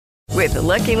With the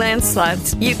Lucky Land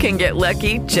Slots, you can get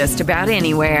lucky just about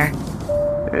anywhere.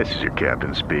 This is your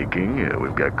captain speaking.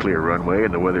 We've got clear runway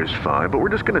and the weather's fine, but we're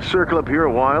just going to circle up here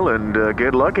a while and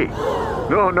get lucky.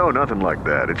 No, nothing like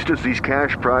that. It's just these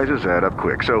cash prizes add up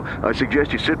quick. So I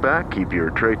suggest you sit back, keep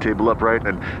your tray table upright,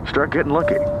 and start getting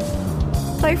lucky.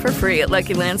 Play for free at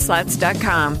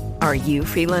LuckyLandSlots.com. Are you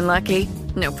feeling lucky?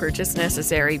 No purchase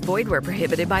necessary. Void where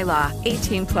prohibited by law.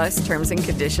 18 plus terms and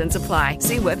conditions apply.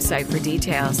 See website for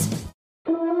details.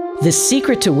 The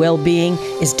secret to well-being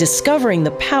is discovering the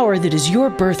power that is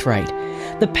your birthright.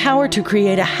 The power to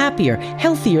create a happier,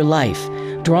 healthier life,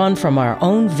 drawn from our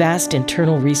own vast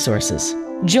internal resources.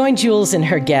 Join Jules and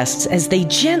her guests as they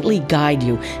gently guide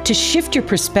you to shift your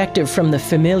perspective from the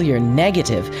familiar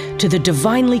negative to the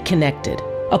divinely connected.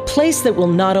 A place that will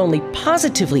not only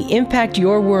positively impact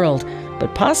your world,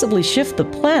 but possibly shift the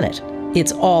planet.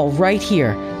 It's all right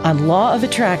here on Law of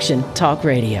Attraction Talk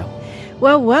Radio.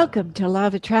 Well, welcome to Law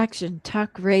of Attraction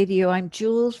Talk Radio. I'm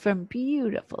Jules from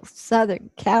beautiful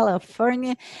Southern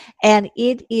California, and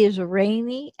it is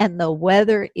rainy and the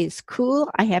weather is cool.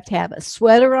 I have to have a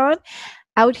sweater on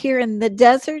out here in the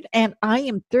desert, and I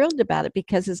am thrilled about it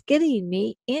because it's getting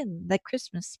me in the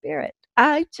Christmas spirit.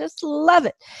 I just love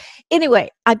it. Anyway,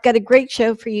 I've got a great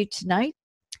show for you tonight.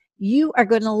 You are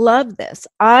going to love this.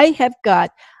 I have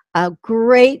got a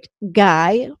great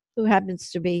guy who happens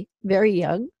to be very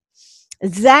young,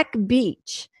 Zach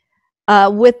Beach,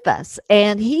 with us,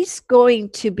 and he's going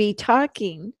to be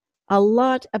talking a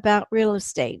lot about real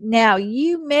estate. Now,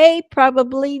 you may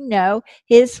probably know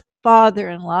his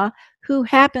father-in-law, who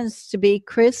happens to be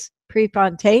Chris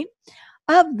Prefontaine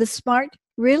of the Smart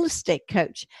Real Estate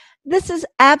Coach. This is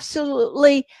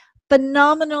absolutely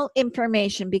phenomenal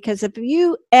information, because if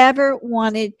you ever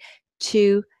wanted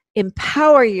to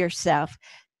empower yourself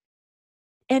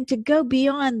and to go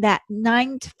beyond that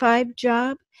 9-to-5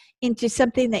 job into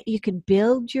something that you can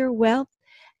build your wealth,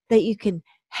 that you can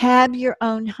have your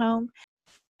own home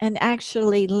and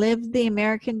actually live the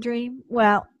American dream,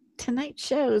 well, tonight's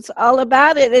show is all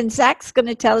about it, and Zach's going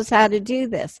to tell us how to do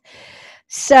this.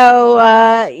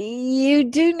 So you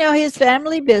do know his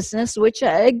family business, which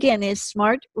again is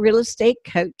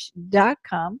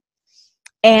smartrealestatecoach.com.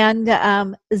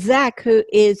 And Zach, who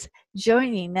is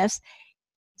joining us,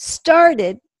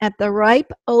 started at the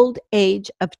ripe old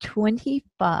age of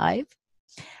 25.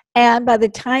 And by the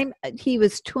time he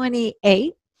was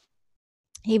 28,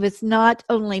 he was not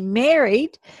only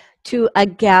married to a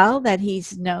gal that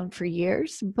he's known for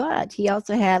years, but he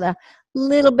also had a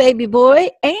little baby boy,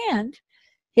 and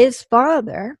his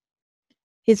father-in-law,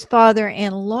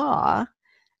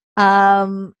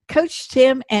 coached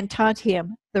him and taught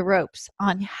him the ropes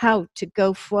on how to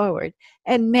go forward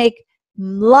and make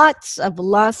lots of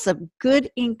good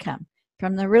income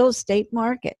from the real estate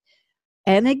market.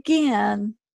 And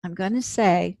again, I'm going to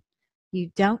say, you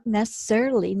don't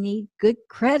necessarily need good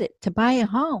credit to buy a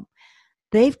home.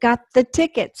 They've got the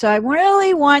ticket. So I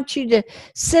really want you to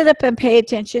sit up and pay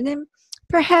attention. And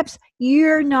perhaps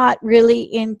you're not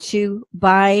really into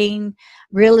buying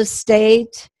real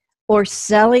estate or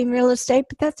selling real estate,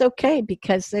 but that's okay,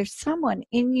 because there's someone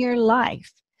in your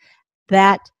life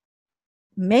that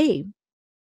may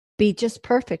be just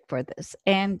perfect for this.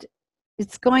 And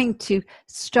it's going to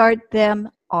start them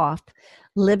off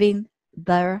living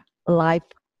their life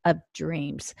of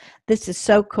dreams. This is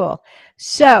so cool.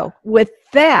 So with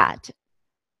that,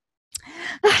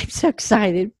 I'm so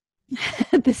excited.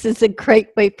 This is a great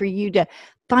way for you to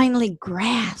finally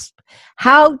grasp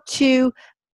how to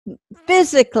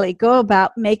physically go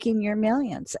about making your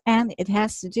millions. And it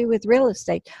has to do with real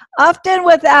estate, often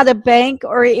without a bank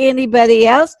or anybody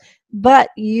else, but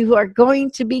you are going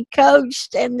to be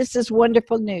coached, and this is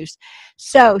wonderful news.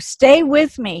 So stay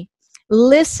with me.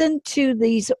 Listen to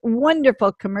these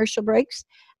wonderful commercial breaks,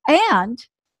 and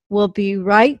we'll be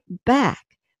right back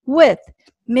with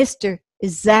Mr.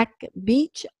 Zach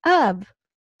Beach of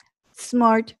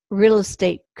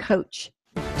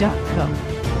smartrealestatecoach.com.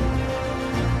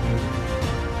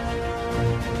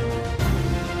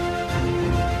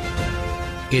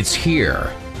 It's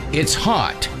here, it's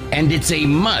hot, and it's a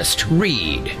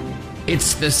must-read.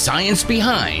 It's the science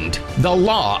behind The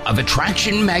Law of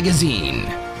Attraction magazine.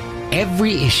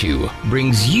 Every issue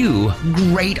brings you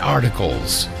great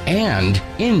articles and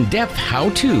in-depth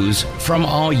how-tos from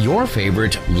all your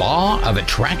favorite Law of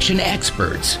Attraction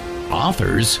experts,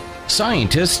 authors,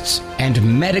 scientists,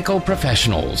 and medical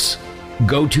professionals.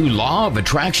 Go to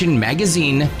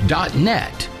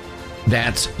lawofattractionmagazine.net.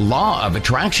 That's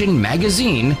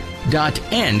lawofattractionmagazine.net.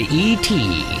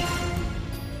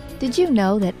 Did you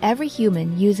know that every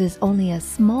human uses only a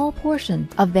small portion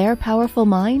of their powerful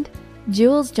mind?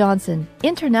 Jules Johnson,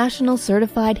 international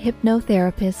certified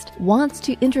hypnotherapist, wants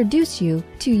to introduce you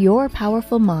to your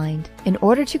powerful mind in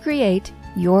order to create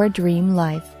your dream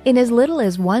life. In as little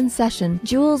as one session,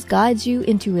 Jules guides you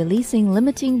into releasing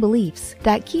limiting beliefs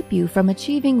that keep you from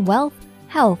achieving wealth,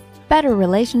 health, better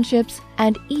relationships,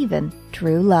 and even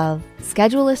true love.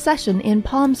 Schedule a session in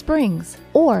Palm Springs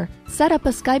or set up a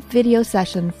Skype video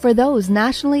session for those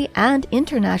nationally and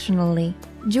internationally.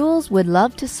 Jules would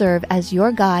love to serve as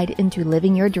your guide into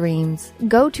living your dreams.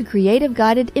 Go to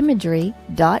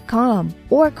creativeguidedimagery.com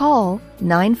or call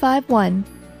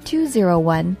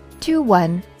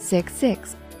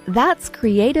 951-201-2166. That's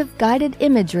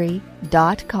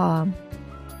creativeguidedimagery.com.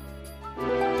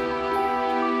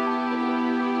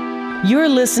 You're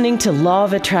listening to Law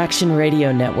of Attraction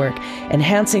Radio Network,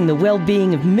 enhancing the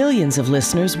well-being of millions of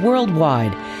listeners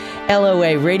worldwide.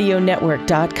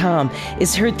 LOARadionetwork.com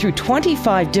is heard through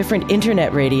 25 different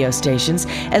internet radio stations,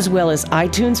 as well as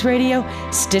iTunes Radio,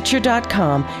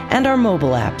 Stitcher.com, and our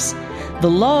mobile apps. The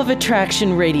Law of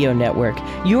Attraction Radio Network,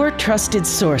 your trusted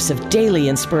source of daily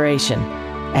inspiration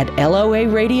at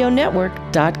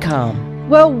LOARadionetwork.com.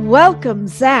 Well, welcome,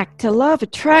 Zach, to Law of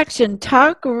Attraction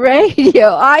Talk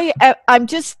Radio. I'm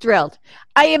just thrilled.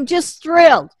 I am just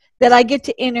thrilled that I get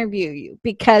to interview you,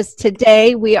 because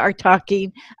today we are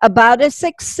talking about a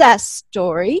success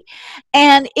story,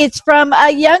 and it's from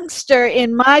a youngster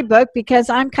in my book, because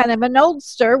I'm kind of an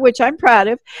oldster, which I'm proud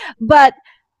of. But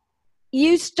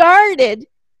you started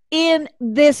in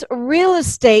this real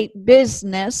estate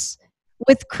business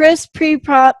with Chris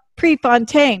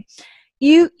Prefontaine.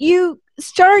 You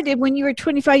started when you were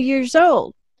 25 years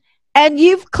old, and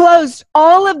you've closed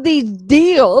all of these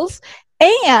deals,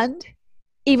 and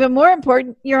even more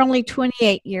important, you're only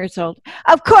 28 years old.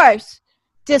 Of course,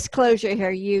 disclosure here,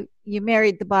 you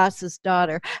married the boss's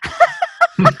daughter.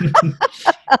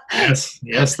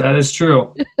 Yes, that is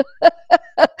true.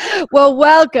 Well,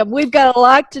 welcome. We've got a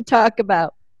lot to talk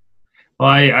about.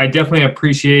 Well, I definitely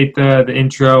appreciate the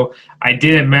intro. I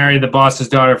didn't marry the boss's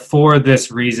daughter for this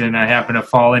reason. I happened to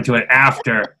fall into it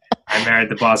after I married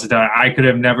the boss's daughter. I could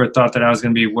have never thought that I was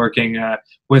going to be working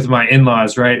with my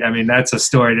in-laws, right? I mean, that's a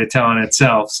story to tell in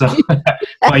itself. So,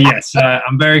 but yes,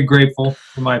 I'm very grateful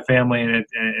for my family, and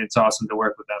it's awesome to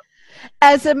work with them.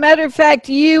 As a matter of fact,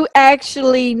 you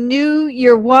actually knew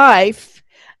your wife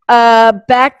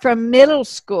back from middle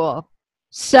school.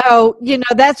 So,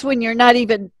 that's when you're not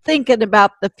even thinking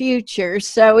about the future.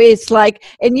 So it's like,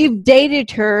 and you've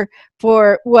dated her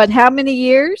for what, how many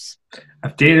years?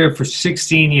 I've dated her for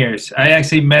 16 years. I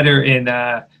actually met her in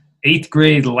 8th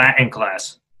grade Latin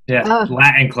class. Yeah,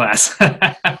 Latin class.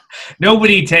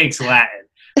 Nobody takes Latin.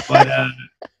 But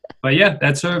yeah,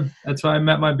 that's her. That's why I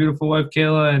met my beautiful wife,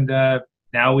 Kayla. And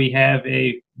now we have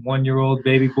a 1-year-old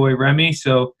baby boy, Remy.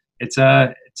 So it's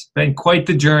been quite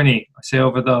the journey, I say,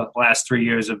 over the last 3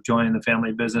 years of joining the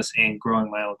family business and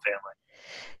growing my own family.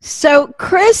 So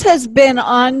Chris has been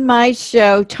on my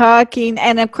show talking,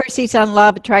 and of course he's on Law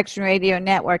of Attraction Radio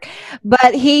Network,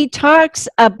 but he talks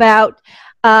about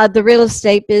the real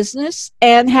estate business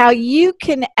and how you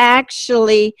can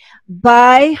actually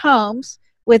buy homes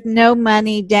with no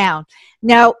money down.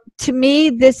 Now, to me,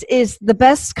 this is the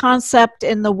best concept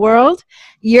in the world.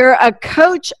 You're a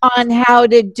coach on how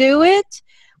to do it,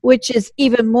 which is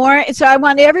even more. So I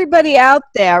want everybody out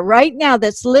there right now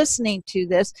that's listening to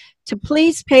this to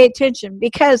please pay attention,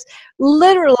 because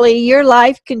literally your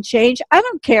life can change. I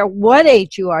don't care what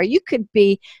age you are. You could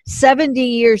be 70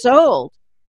 years old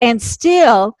and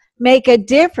still make a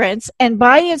difference and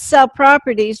buy and sell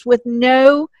properties with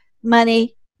no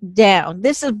money down.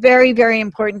 This is very, very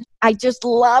important. I just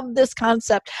love this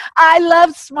concept. I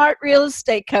love Smart Real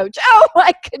Estate Coach. Oh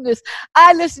my goodness.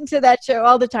 I listen to that show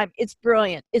all the time. It's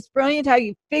brilliant. It's brilliant how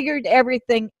you figured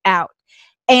everything out.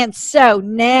 And so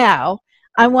now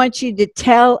I want you to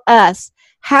tell us,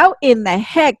 how in the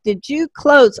heck did you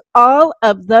close all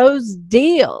of those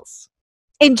deals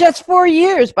in just 4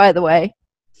 years, by the way?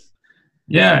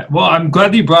 Yeah, well, I'm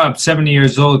glad you brought up 70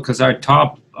 years old, because our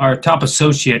top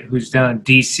associate, who's down in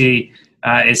D.C.,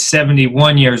 is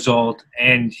 71 years old,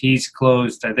 and he's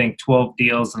closed, I think, 12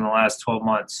 deals in the last 12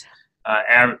 months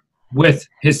with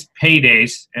his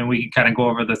paydays, and we can kind of go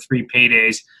over the 3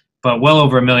 paydays, but well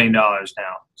over $1 million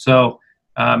now. So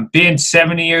being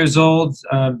 70 years old,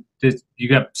 you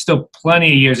got still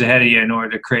plenty of years ahead of you in order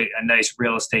to create a nice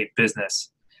real estate business.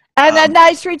 And a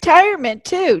nice retirement,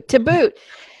 too, to boot.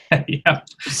 Yeah,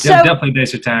 definitely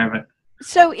nice retirement.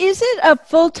 So is it a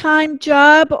full-time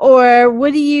job, or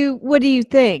what do you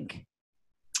think?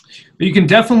 You can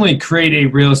definitely create a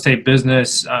real estate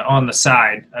business on the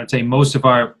side. I'd say most of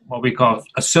our what we call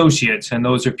associates, and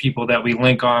those are people that we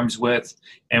link arms with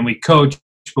and we coach,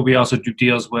 but we also do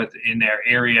deals with in their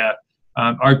area,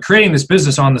 are creating this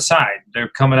business on the side. They're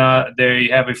coming out, they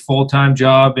have a full-time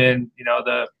job in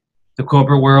the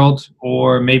corporate world,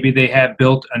 or maybe they have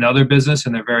built another business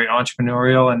and they're very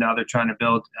entrepreneurial and now they're trying to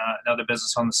build another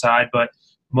business on the side. But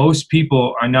most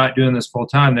people are not doing this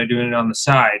full-time. They're doing it on the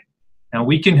side. Now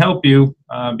we can help you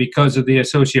because of the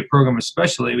associate program,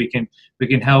 especially. We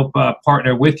can help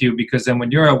partner with you, because then when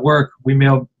you're at work, we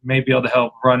may be able to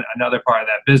help run another part of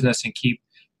that business and keep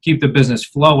the business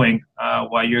flowing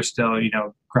while you're still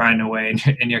grinding away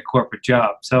in your corporate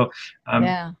job. So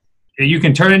you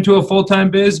can turn into a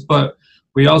full-time biz, but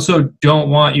we also don't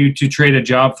want you to trade a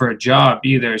job for a job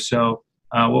either. So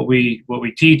what we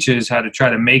teach is how to try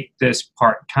to make this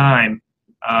part-time,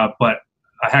 but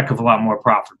a heck of a lot more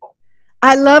profitable.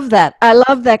 I love that. I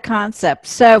love that concept.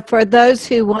 So for those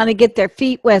who want to get their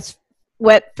feet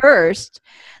wet first,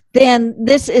 then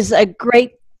this is a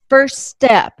great first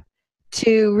step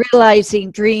to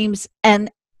realizing dreams and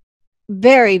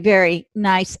very, very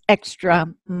nice extra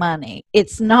money.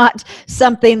 It's not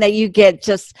something that you get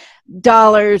just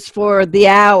dollars for the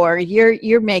hour.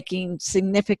 You're making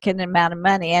significant amount of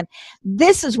money. And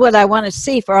this is what I want to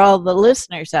see for all the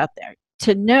listeners out there,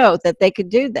 to know that they could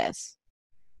do this.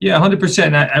 Yeah,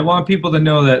 100%. I want people to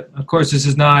know that, of course, this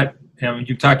is not,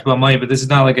 you've talked about money, but this is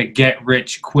not like a get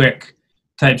rich quick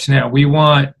type scenario. We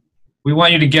want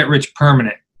you to get rich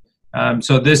permanent.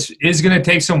 So this is going to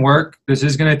take some work. This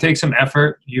is going to take some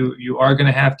effort. You are going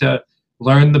to have to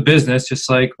learn the business, just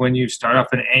like when you start off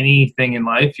in anything in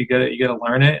life. You got to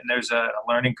learn it, and there's a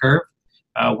learning curve.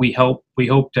 We hope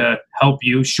to help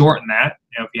you shorten that,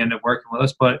 if you end up working with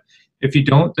us. But if you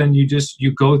don't, then you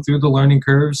go through the learning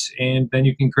curves, and then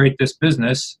you can create this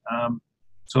business.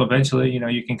 So eventually,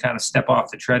 you can kind of step off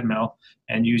the treadmill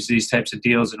and use these types of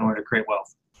deals in order to create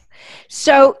wealth.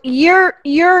 So you're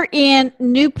in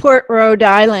Newport, Rhode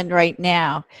Island right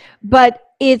now, but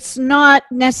it's not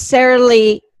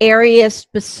necessarily area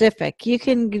specific. You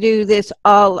can do this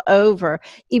all over,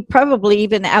 probably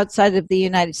even outside of the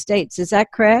United States. Is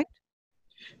that correct?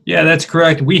 Yeah, that's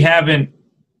correct. We haven't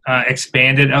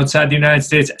expanded outside the United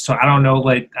States, so I don't know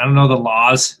the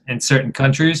laws in certain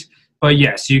countries, but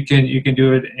yes, you can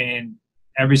do it in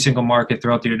every single market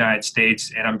throughout the United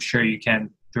States, and I'm sure you can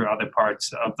through other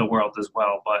parts of the world as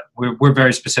well. But we're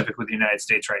very specific with the United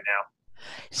States right now.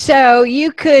 So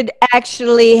you could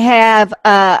actually have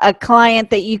a client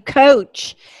that you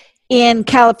coach in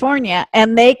California,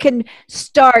 and they can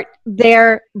start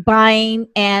their buying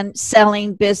and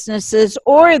selling businesses,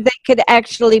 or they could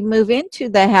actually move into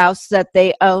the house that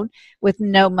they own with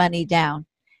no money down.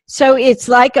 So it's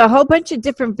like a whole bunch of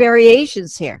different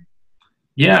variations here.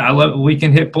 Yeah, we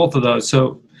can hit both of those.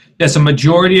 So yes, a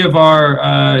majority of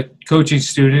our coaching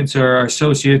students or our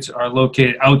associates are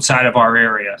located outside of our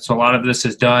area. So a lot of this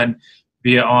is done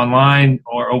via online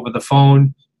or over the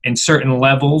phone. In certain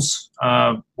levels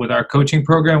with our coaching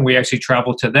program, we actually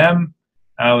travel to them.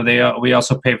 We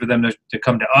also pay for them to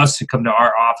come to us and come to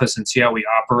our office and see how we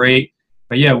operate.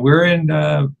 But yeah, we're in,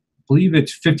 I believe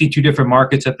it's 52 different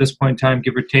markets at this point in time,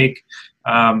 give or take.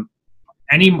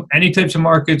 Any types of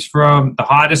markets, from the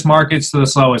hottest markets to the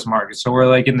slowest markets. So we're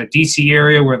like in the DC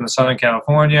area, we're in the Southern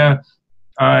California,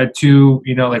 to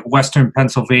like Western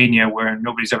Pennsylvania, where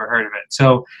nobody's ever heard of it.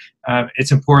 So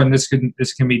it's important.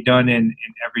 This can be done in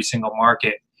every single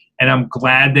market. And I'm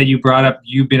glad that you brought up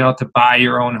you being able to buy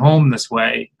your own home this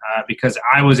way, because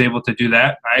I was able to do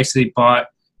that.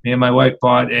 Me and my wife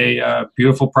bought a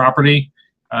beautiful property.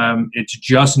 It's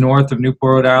just north of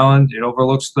Newport, Rhode Island. It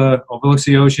overlooks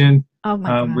the ocean. Oh my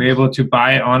gosh. We're able to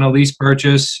buy it on a lease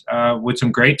purchase with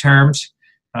some great terms.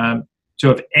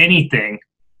 So if anything,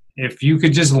 if you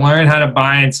could just learn how to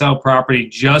buy and sell property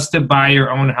just to buy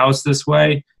your own house this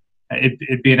way,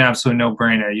 it'd be an absolute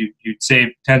no-brainer. You'd save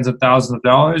tens of thousands of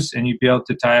dollars, and you'd be able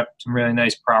to tie up some really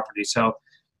nice property. So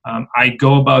I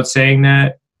go about saying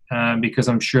that because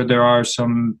I'm sure there are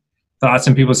some thoughts,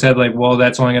 and people said like, well,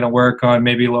 that's only going to work on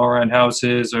maybe lower-end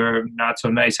houses or not so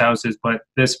nice houses, but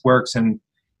this works in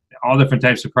all different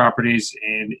types of properties,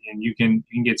 and you can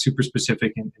get super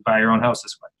specific and buy your own house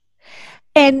this way.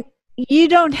 And you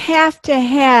don't have to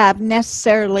have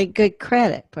necessarily good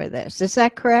credit for this. Is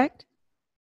that correct?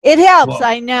 It helps,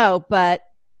 I know, but.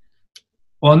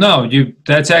 Well, no,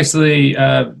 that's actually,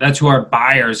 that's who our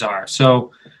buyers are.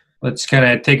 So let's kind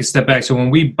of take a step back. So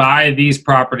when we buy these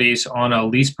properties on a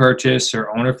lease purchase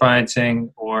or owner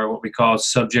financing, or what we call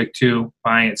subject to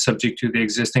buying it subject to the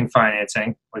existing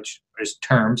financing, which is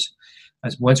terms,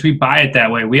 As once we buy it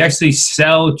that way, we actually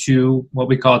sell to what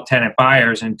we call tenant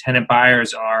buyers, and tenant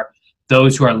buyers are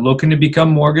those who are looking to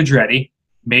become mortgage ready,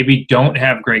 maybe don't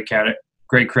have great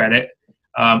credit,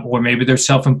 or maybe they're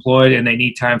self-employed and they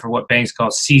need time for what banks call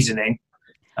seasoning.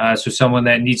 So someone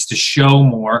that needs to show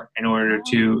more in order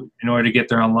to get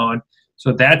their own loan.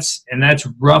 So that's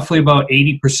roughly about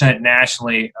 80%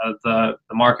 nationally of the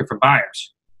market for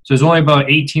buyers. So there's only about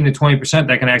 18 to 20%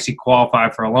 that can actually qualify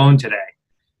for a loan today.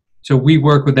 So we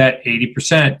work with that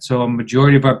 80%. So a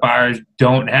majority of our buyers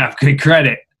don't have good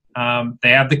credit. They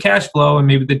have the cash flow and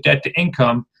maybe the debt to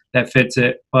income that fits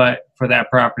it, but for that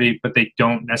property, but they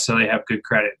don't necessarily have good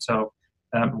credit. So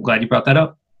I'm glad you brought that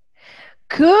up.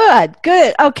 Good.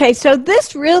 Okay, so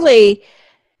this really,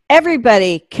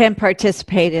 everybody can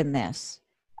participate in this.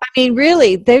 I mean,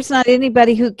 really, there's not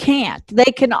anybody who can't.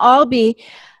 They can all be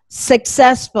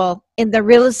successful in the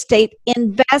real estate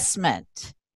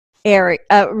investment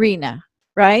arena,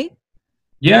 right?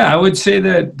 Yeah, I would say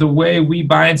that the way we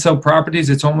buy and sell properties,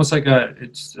 it's almost like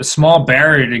it's a small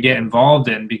barrier to get involved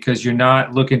in, because you're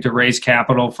not looking to raise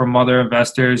capital from other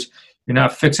investors. You're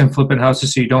not fixing flipping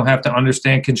houses, so you don't have to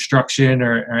understand construction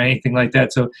or anything like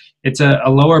that. So it's a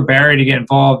lower barrier to get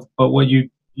involved. But what you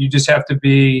just have to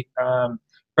be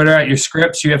better at your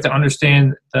scripts. You have to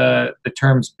understand the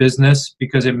terms business,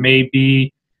 because it may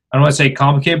be, I don't want to say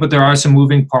complicated, but there are some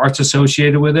moving parts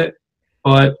associated with it.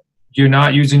 But you're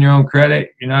not using your own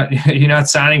credit. You're not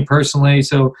signing personally,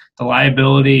 so the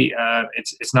liability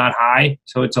it's not high.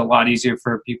 So it's a lot easier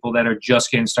for people that are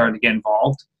just getting started to get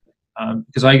involved,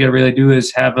 because all you got to really do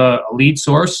is have a lead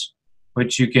source,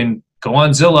 which you can go on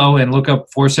Zillow and look up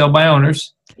for sale by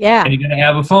owners. Yeah, and you're going to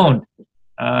have a phone,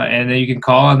 and then you can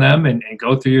call on them and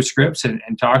go through your scripts and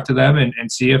talk to them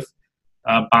and see if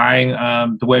buying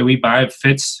the way we buy it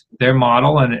fits their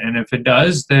model, and if it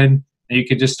does, then you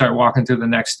can just start walking through the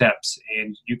next steps.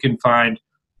 And you can find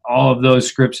all of those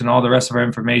scripts and all the rest of our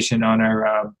information on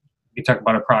our, we talk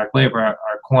about our product labor, our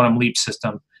Quantum Leap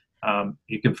system.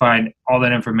 You can find all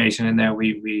that information in there.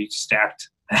 We stacked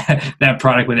that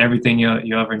product with everything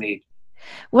you ever need.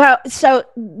 Well, so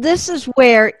this is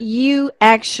where you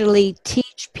actually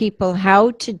teach people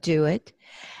how to do it.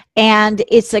 And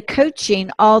it's a coaching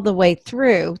all the way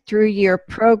through your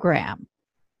program.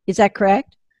 Is that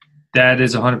correct? That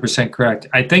is 100% correct.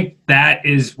 I think that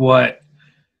is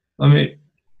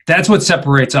that's what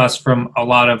separates us from a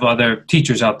lot of other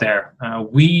teachers out there.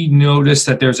 We notice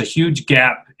that there's a huge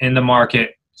gap in the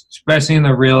market, especially in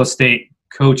the real estate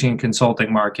coaching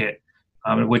consulting market,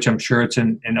 which I'm sure it's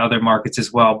in other markets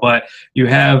as well. But you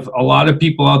have a lot of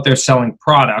people out there selling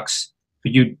products,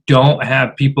 but you don't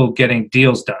have people getting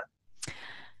deals done.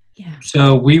 Yeah.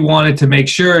 So we wanted to make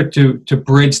sure to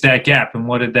bridge that gap. And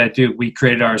what did that do? We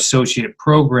created our associate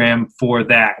program for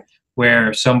that,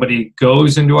 where somebody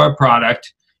goes into our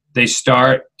product, they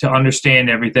start to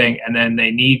understand everything, and then they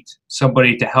need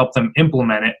somebody to help them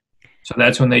implement it. So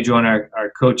that's when they join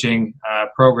our coaching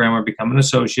program or become an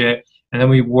associate. And then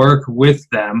we work with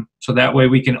them, so that way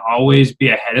we can always be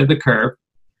ahead of the curve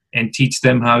and teach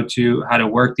them how to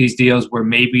work these deals, where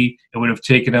maybe it would have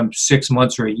taken them 6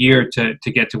 months or a year to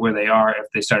get to where they are if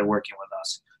they started working with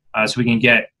us. So we can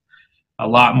get a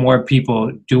lot more people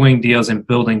doing deals and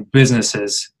building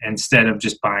businesses instead of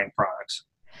just buying products.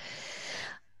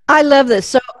 I love this.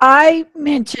 So I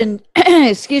mentioned,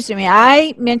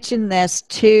 I mentioned this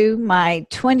to my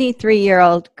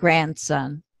 23-year-old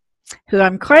grandson, who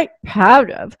I'm quite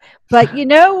proud of. But you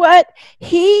know what?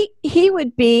 He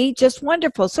would be just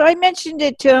wonderful. So I mentioned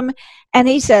it to him, and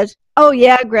he says, "Oh,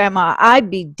 yeah, Grandma, I'd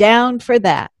be down for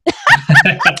that."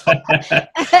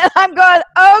 And I'm going,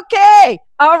 okay,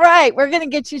 all right, we're going to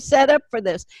get you set up for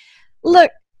this.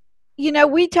 Look,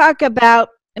 we talk about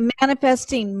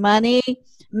manifesting money,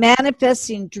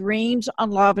 manifesting dreams on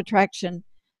Law of Attraction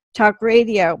Talk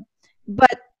Radio.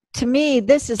 But to me,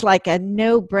 this is like a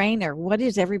no-brainer. What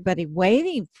is everybody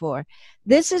waiting for?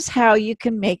 This is how you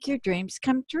can make your dreams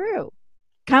come true.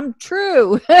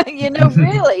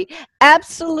 Really,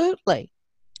 absolutely.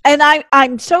 And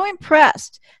I'm so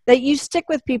impressed that you stick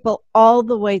with people all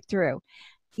the way through.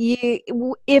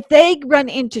 If they run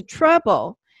into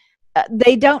trouble,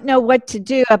 they don't know what to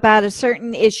do about a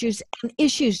certain issues, and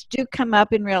issues do come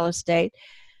up in real estate,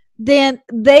 then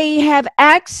they have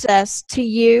access to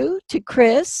you, to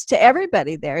Chris, to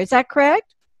everybody there. Is that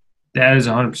correct? That is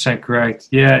 100% correct.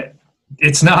 Yeah,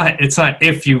 it's not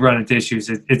if you run into issues,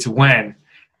 it's when.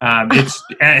 It's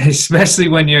especially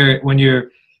when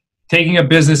you're taking a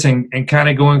business and kind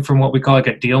of going from what we call like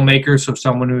a deal maker, so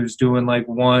someone who's doing like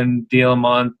one deal a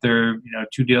month or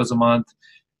 2 deals a month,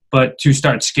 but to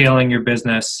start scaling your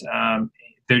business,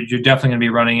 you're definitely going to be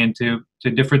running into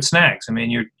different snags. I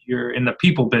mean, you're in the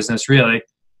people business, really.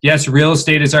 Yes, real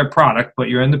estate is our product, but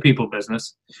you're in the people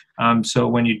business. So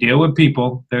when you deal with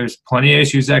people, there's plenty of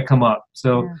issues that come up.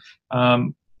 So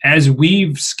as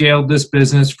we've scaled this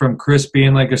business from Chris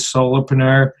being like a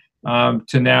solopreneur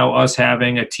to now us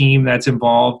having a team that's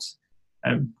involved,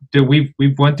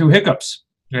 we've went through hiccups.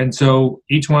 And so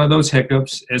each one of those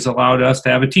hiccups has allowed us to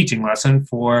have a teaching lesson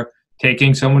for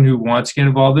taking someone who wants to get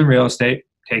involved in real estate,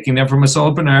 taking them from a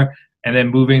solopreneur, and then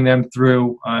moving them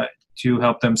through to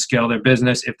help them scale their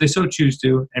business if they so choose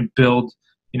to, and build,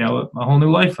 a whole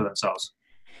new life for themselves.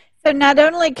 So not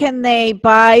only can they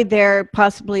buy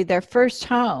possibly their first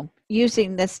home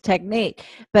using this technique,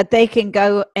 but they can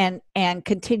go and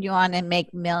continue on and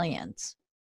make millions.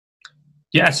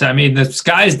 Yes, I mean, the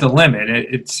sky's the limit.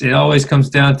 It always comes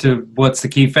down to what's the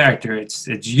key factor. It's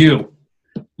you.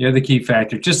 You're the key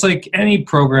factor. Just like any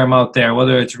program out there,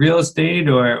 whether it's real estate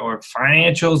or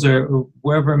financials or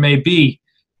wherever it may be,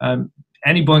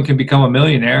 anyone can become a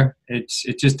millionaire. It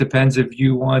just depends if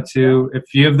you want to,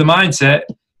 if you have the mindset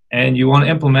and you want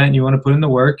to implement, and you want to put in the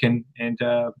work, and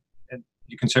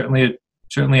you can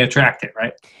certainly attract it,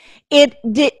 right?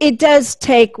 It does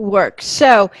take work.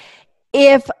 So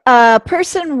if a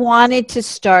person wanted to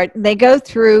start, they go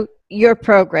through your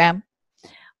program,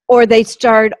 or they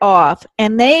start off,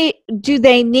 and do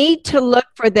they need to look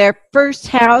for their first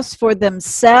house for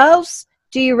themselves?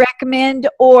 Do you recommend,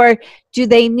 or do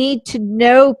they need to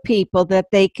know people that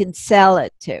they can sell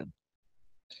it to?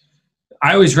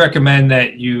 I always recommend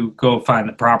that you go find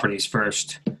the properties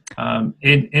first.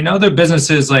 In other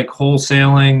businesses like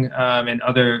wholesaling and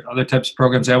other types of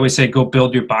programs, I always say go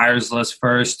build your buyer's list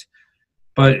first.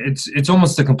 But it's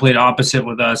almost the complete opposite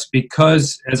with us,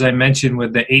 because, as I mentioned,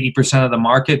 with the 80% of the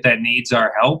market that needs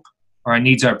our help or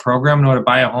needs our program in order to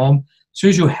buy a home, as soon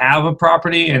as you have a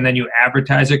property and then you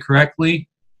advertise it correctly,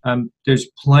 there's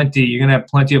plenty. You're going to have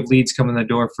plenty of leads coming in the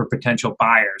door for potential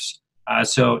buyers.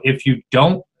 So if you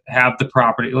don't have the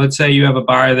property, let's say you have a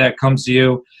buyer that comes to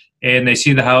you and they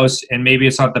see the house and maybe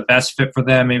it's not the best fit for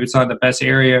them, maybe it's not the best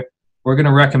area, we're going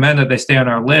to recommend that they stay on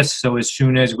our list. So as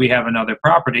soon as we have another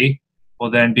property, we'll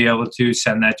then be able to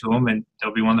send that to them, and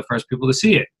they'll be one of the first people to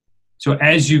see it. So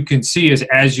as you can see,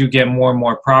 as you get more and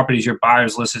more properties, your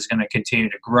buyer's list is going to continue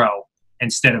to grow,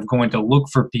 instead of going to look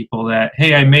for people that,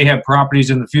 hey, I may have properties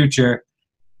in the future.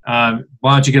 Why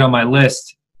don't you get on my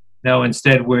list? No,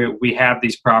 instead we have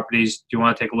these properties. Do you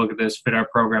want to take a look at this, fit our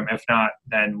program? If not,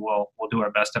 then we'll do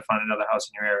our best to find another house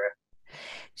in your area.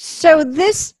 So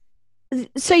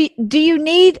do you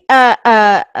need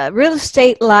a real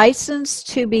estate license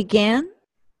to begin?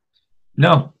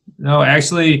 No,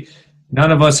 actually,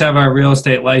 none of us have our real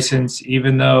estate license,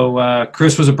 even though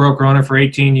Chris was a broker owner for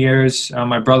 18 years.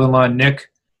 My brother-in-law, Nick,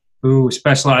 who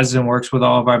specializes and works with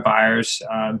all of our buyers,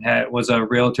 was a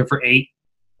realtor for 8.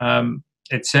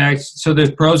 So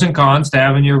there's pros and cons to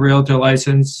having your realtor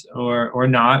license or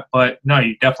not, but no,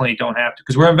 you definitely don't have to,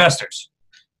 because we're investors.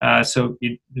 So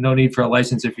no need for a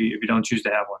license if you don't choose to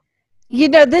have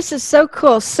one. This is so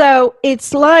cool. So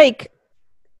it's like,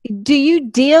 do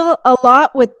you deal a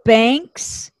lot with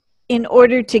banks in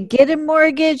order to get a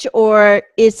mortgage, or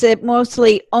is it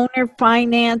mostly owner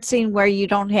financing where you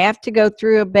don't have to go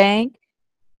through a bank?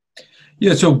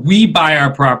 Yeah, so we buy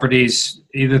our properties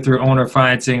either through owner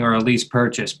financing or a lease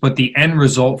purchase, but the end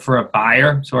result for a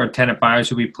buyer, so our tenant buyers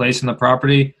who we place in the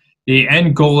property, the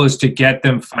end goal is to get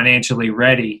them financially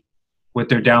ready with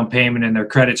their down payment and their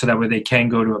credit, so that way they can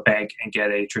go to a bank and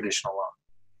get a traditional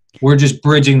loan. We're just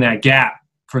bridging that gap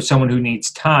for someone who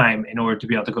needs time in order to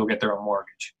be able to go get their own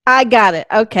mortgage. I got it.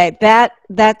 Okay,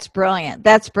 that's brilliant.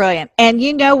 That's brilliant. And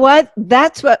you know what?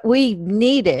 That's what we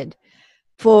needed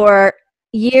for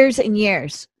years and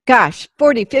years. Gosh,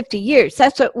 40, 50 years.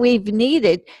 That's what we've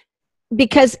needed,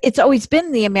 because it's always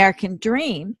been the American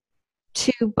dream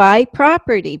to buy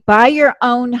property, buy your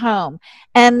own home,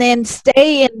 and then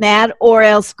stay in that, or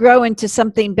else grow into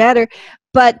something better.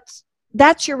 But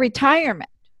that's your retirement.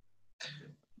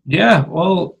 Yeah,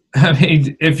 well, I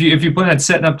mean, if you plan on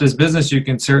setting up this business, you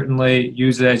can certainly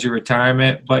use it as your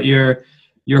retirement. But your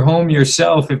home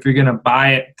yourself, if you're going to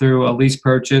buy it through a lease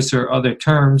purchase or other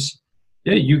terms,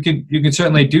 yeah, you can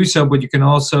certainly do so. But you can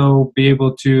also be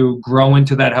able to grow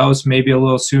into that house maybe a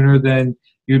little sooner than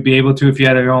you'd be able to if you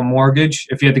had your own mortgage,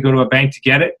 if you had to go to a bank to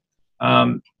get it.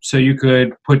 So you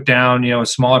could put down, a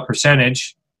smaller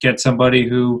percentage, get somebody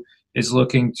who is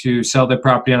looking to sell their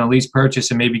property on a lease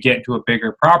purchase and maybe get into a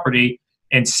bigger property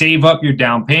and save up your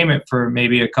down payment for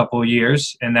maybe a couple of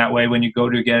years. And that way, when you go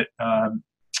to get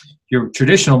your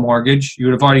traditional mortgage, you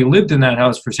would have already lived in that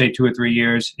house for, say, 2 or 3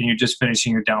 years, and you're just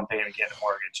finishing your down payment, getting a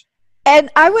mortgage. And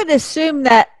I would assume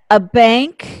that a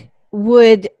bank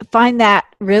would find that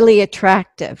really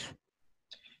attractive?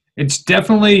 It's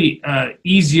definitely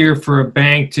easier for a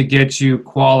bank to get you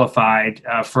qualified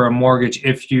for a mortgage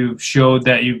if you showed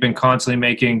that you've been constantly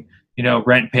making,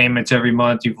 rent payments every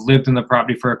month. You've lived in the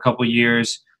property for a couple of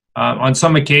years. On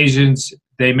some occasions,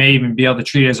 they may even be able to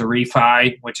treat it as a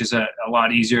refi, which is a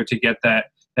lot easier to get that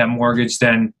mortgage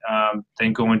than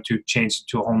going to change it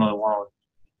to a whole nother loan.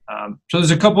 So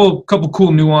there's a couple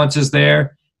cool nuances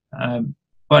there.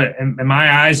 But in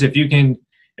my eyes, if you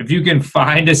can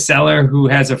find a seller who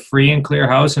has a free and clear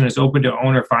house and is open to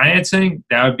owner financing,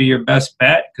 that would be your best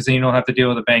bet, because then you don't have to deal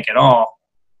with a bank at all.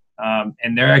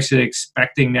 And they're actually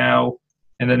expecting now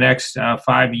in the next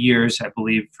 5 years, I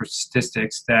believe, for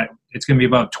statistics, that it's going to be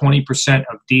about 20%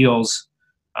 of deals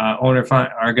are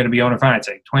going to be owner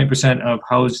financing. 20% of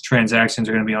house transactions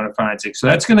are going to be owner financing. So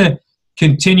that's going to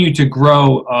continue to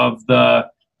grow of the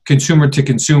consumer to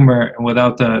consumer and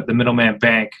without the middleman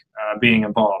bank being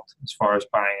involved as far as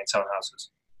buying and selling houses.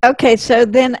 Okay, so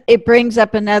then it brings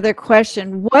up another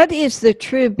question. What is the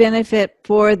true benefit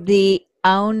for the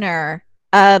owner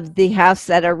of the house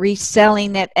that are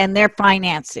reselling it and they're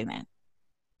financing it?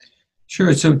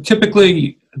 Sure. So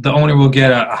typically the owner will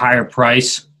get a higher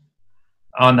price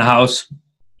on the house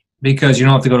because you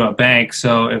don't have to go to a bank.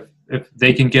 So if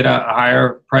they can get a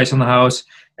higher price on the house,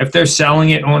 if they're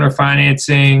selling it owner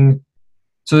financing,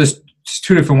 so there's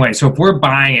two different ways. So if we're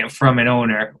buying it from an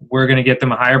owner, we're going to get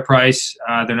them a higher price.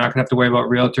 They're not going to have to worry about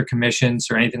realtor commissions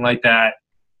or anything like that.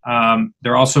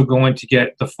 They're also going to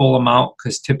get the full amount,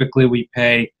 because typically we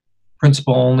pay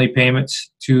principal only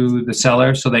payments to the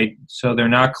seller. So they're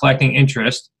not collecting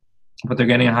interest, but they're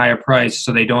getting a higher price,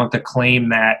 so they don't have to claim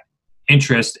that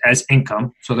interest as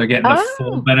income. So they're getting the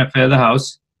full benefit of the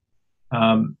house.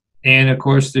 And of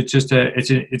course,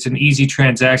 it's an easy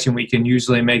transaction. We can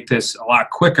usually make this a lot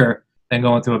quicker than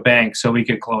going through a bank, so we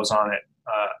could close on it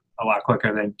a lot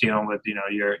quicker than dealing with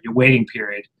your waiting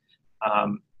period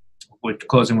with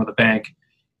closing with a bank.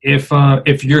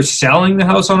 If you're selling the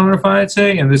house on owner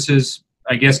financing, and this is,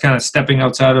 I guess, kind of stepping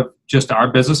outside of just our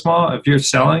business model, if you're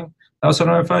selling the house on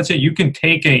owner financing, you can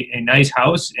take a nice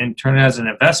house and turn it as an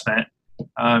investment.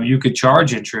 You could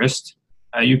charge interest.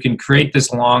 You can create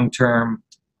this long-term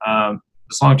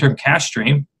cash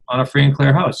stream on a free and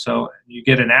clear house. So you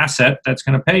get an asset that's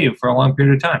going to pay you for a long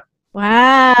period of time.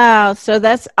 Wow. So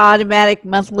that's automatic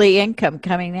monthly income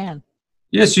coming in.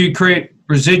 Yes, so you create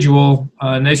nice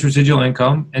residual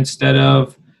income instead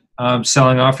of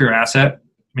selling off your asset,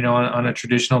 on a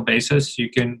traditional basis. You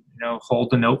can, hold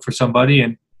the note for somebody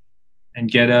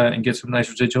and get some nice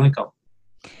residual income.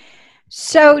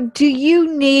 So do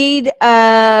you need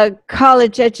a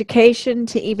college education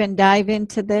to even dive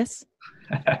into this?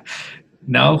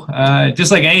 No,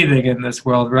 just like anything in this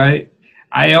world, right?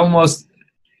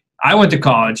 I went to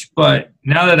college, but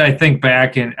now that I think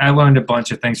back, and I learned a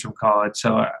bunch of things from college,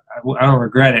 so I don't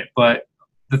regret it. But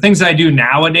the things I do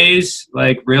nowadays,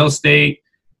 like real estate,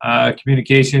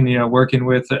 communication, working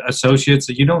with associates,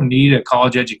 you don't need a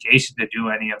college education to do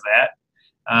any of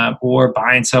that. Or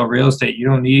buy and sell real estate, you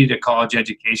don't need a college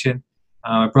education.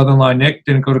 My brother-in-law, Nick,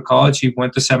 didn't go to college. He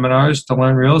went to seminars to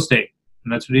learn real estate,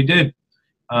 and that's what he did.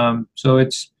 So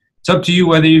it's up to you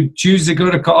whether you choose to go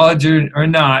to college or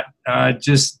not.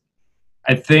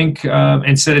 I think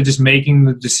instead of just making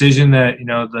the decision that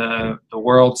the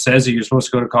world says that you're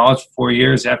supposed to go to college for 4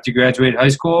 years after you graduate high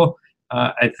school,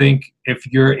 I think if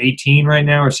you're 18 right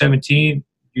now or 17,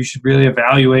 you should really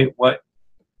evaluate what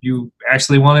you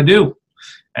actually want to do,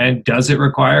 and does it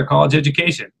require a college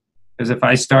education? Because if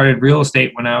I started real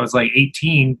estate when I was like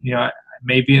 18, I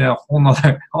may be in a whole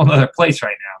nother place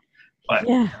right now. But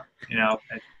yeah.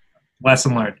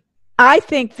 Lesson learned. I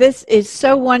think this is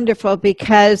so wonderful,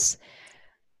 because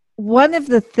one of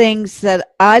the things that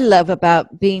I love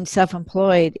about being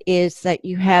self-employed is that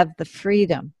you have the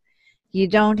freedom. You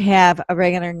don't have a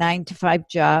regular 9-to-5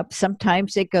 job.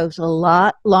 Sometimes it goes a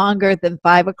lot longer than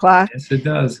 5 o'clock. Yes, it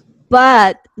does.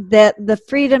 But the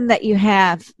freedom that you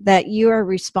have, that you are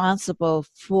responsible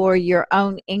for your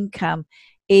own income,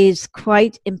 is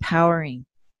quite empowering.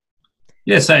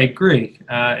 Yes, I agree.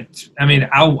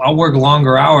 I'll work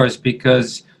longer hours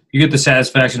because you get the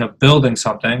satisfaction of building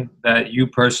something that you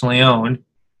personally own,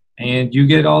 and you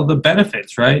get all the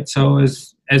benefits, right? So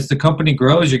as the company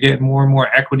grows, you're getting more and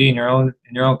more equity in your own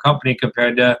company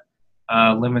compared to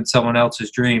living someone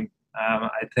else's dream.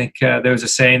 I think there was a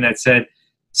saying that said,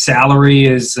 salary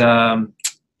is what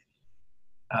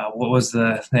was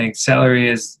the thing? Salary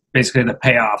is basically the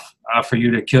payoff for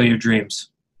you to kill your dreams.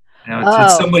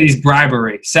 It's somebody's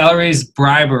bribery. Salary is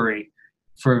bribery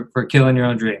for killing your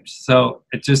own dreams. So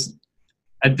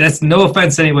that's no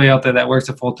offense to anybody out there that works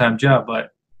a full-time job, but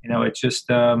it's just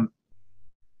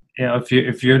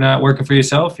if you're not working for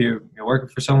yourself, you're working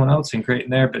for someone else and creating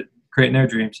their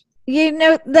dreams.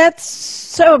 That's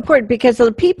so important, because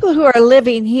the people who are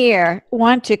living here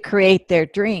want to create their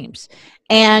dreams.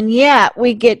 And yet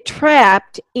we get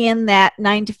trapped in that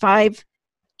 9-to-5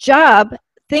 job,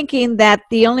 thinking that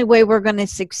the only way we're going to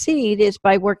succeed is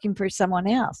by working for someone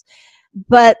else.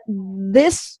 But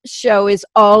this show is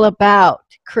all about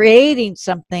creating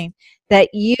something that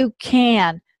you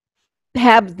can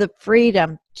have the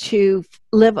freedom to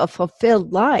live a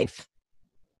fulfilled life.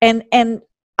 And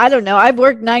I don't know, I've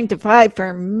worked 9-to-5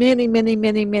 for many, many,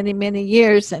 many, many, many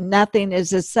years, and nothing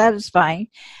is as satisfying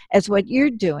as what you're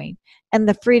doing and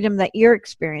the freedom that you're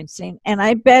experiencing. And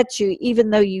I bet you, even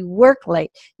though you work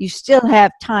late, you still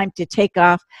have time to take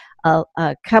off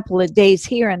a couple of days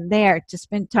here and there to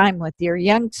spend time with your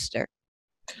youngster.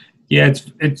 Yeah,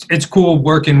 it's cool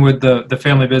working with the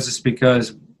family business,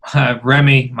 because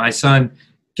Remy, my son,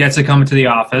 gets to come into the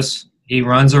office. He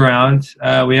runs around.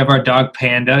 We have our dog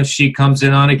Panda. She comes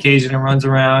in on occasion and runs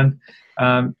around.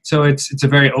 So it's a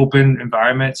very open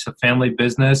environment. It's a family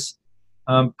business.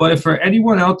 But if for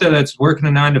anyone out there that's working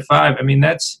a 9-to-5, I mean,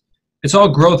 it's all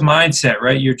growth mindset,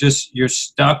 right? You're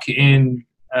stuck in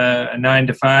a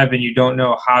 9-to-5 and you don't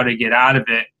know how to get out of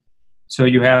it. So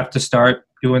you have to start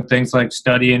doing things like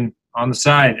studying on the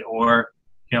side, or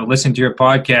listen to your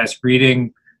podcast,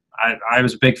 reading. I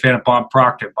was a big fan of Bob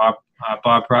Proctor.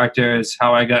 Bob Proctor is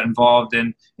how I got involved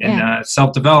in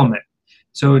self-development.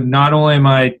 So not only am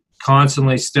I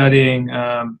constantly studying,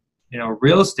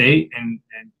 real estate and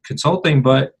consulting,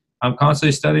 but I'm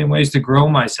constantly studying ways to grow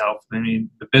myself. I mean,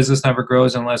 the business never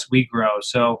grows unless we grow.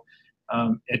 So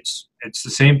it's the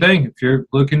same thing. If you're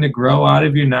looking to grow out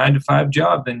of your 9-to-5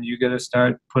 job, then you got to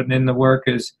start putting in the work,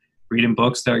 as reading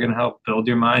books that are going to help build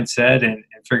your mindset and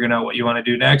figuring out what you want to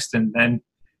do next, and then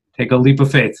take a leap of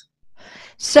faith.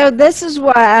 So this is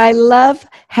why I love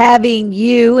having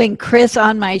you and Chris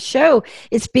on my show.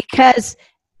 It's because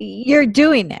you're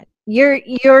doing it.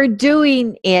 You're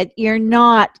doing it. You're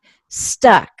not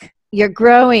stuck. You're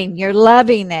growing. You're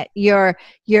loving it. You're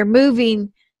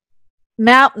moving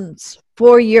mountains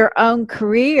for your own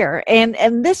career.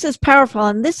 And this is powerful.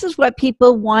 And this is what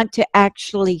people want to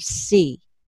actually see.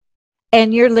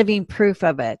 And you're living proof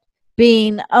of it,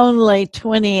 being only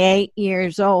 28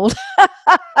 years old.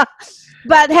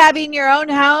 But having your own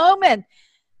home and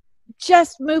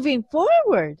just moving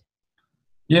forward.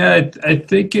 Yeah, I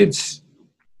think there's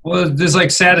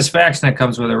like satisfaction that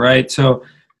comes with it, right? So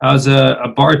I was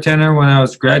a bartender when I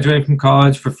was graduating from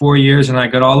college for 4 years, and I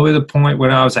got all the way to the point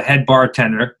when I was a head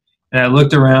bartender. And I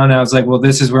looked around and I was like, well,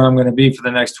 this is where I'm going to be for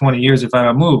the next 20 years if I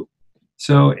don't move.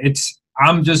 So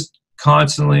I'm just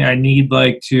constantly, I'm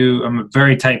a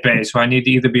very type A, so I need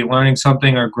to either be learning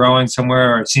something or growing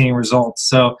somewhere or seeing results.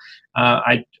 So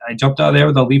I jumped out of there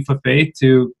with a leap of faith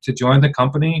to join the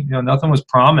company. Nothing was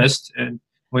promised, and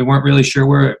we weren't really sure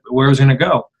where it was going to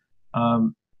go.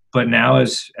 But now,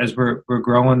 as we're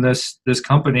growing this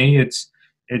company,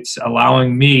 it's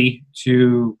allowing me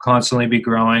to constantly be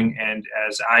growing. And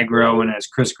as I grow, and as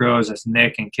Chris grows, as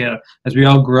Nick and Kayla, as we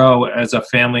all grow as a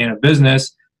family and a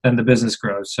business, then the business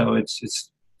grows. So it's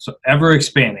ever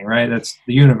expanding, right? That's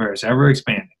the universe, ever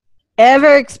expanding.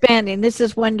 Ever expanding. This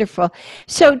is wonderful.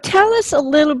 So tell us a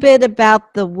little bit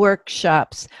about the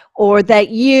workshops, or that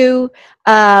you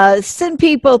send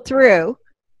people through.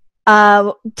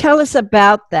 Tell us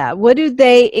about that. What do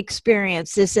they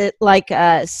experience? Is it like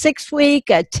a 6-week,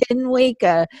 a 10-week,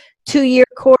 a 2-year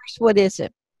course? What is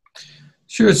it?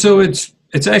 Sure. So it's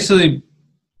actually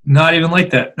not even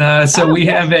like that. We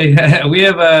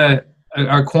have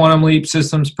our Quantum Leap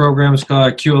Systems program is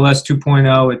called QLS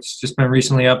 2.0. It's just been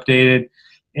recently updated,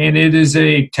 and it is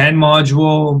a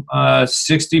 10-module,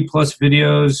 60-plus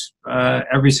videos,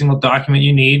 every single document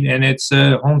you need, and it's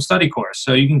a home study course.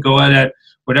 So you can go at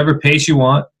whatever pace you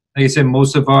want. Like I said,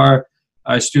 most of our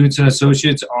students and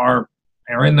associates are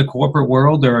in the corporate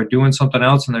world or are doing something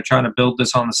else, and they're trying to build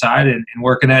this on the side and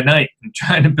working at night and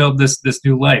trying to build this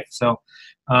new life. So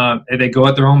they go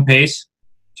at their own pace.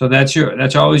 So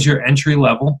that's always your entry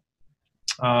level.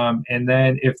 And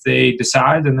then if they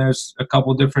decide, then there's a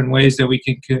couple different ways that we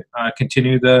can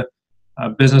continue the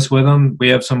business with them. We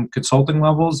have some consulting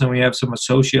levels, and we have some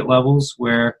associate levels,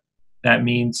 where that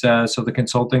means so the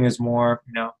consulting is more,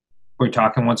 we're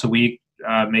talking once a week,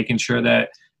 making sure that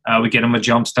we get them a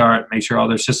jump start, make sure all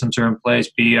their systems are in place,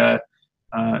 be a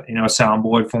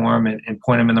soundboard for them, and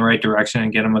point them in the right direction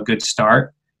and get them a good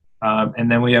start. And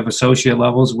then we have associate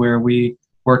levels where we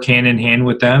work hand in hand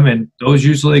with them, and those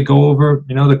usually go over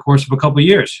the course of a couple of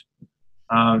years.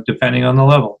 depending on the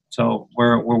level. So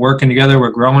we're working together,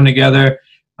 we're growing together.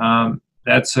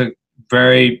 That's a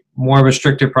very more of a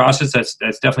stricter process. That's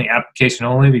definitely application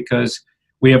only, because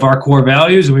we have our core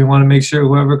values, and we want to make sure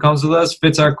whoever comes with us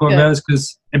fits our core values,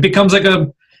 because it becomes like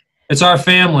it's our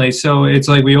family. So it's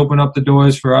like we open up the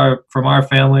doors from our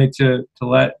family to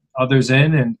let others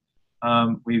in, and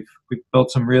we've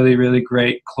built some really, really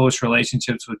great close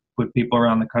relationships with people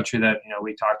around the country that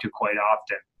we talk to quite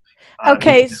often.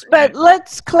 Okay, but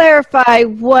let's clarify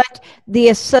what the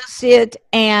associate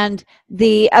and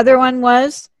the other one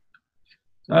was.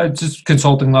 Just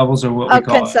consulting levels, or what we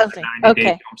call consulting. a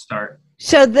 90-day jumpstart.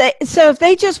 So if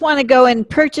they just want to go and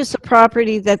purchase a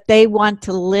property that they want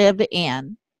to live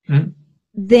in,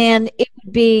 then it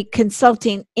would be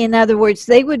consulting. In other words,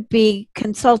 they would be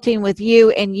consulting with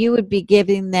you, and you would be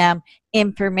giving them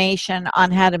information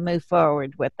on how to move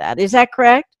forward with that. Is that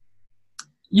correct?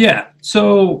 Yeah.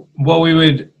 So what we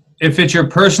would, if it's your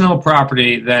personal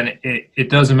property, then it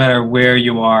doesn't matter where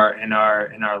you are in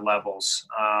our levels.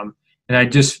 And I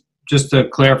just to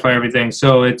clarify everything.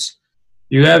 So it's,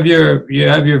 you have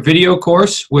your video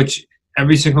course, which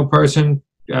every single person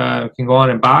can go on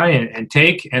and buy and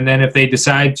take. And then if they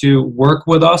decide to work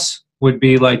with us, would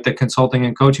be like the consulting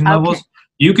and coaching levels.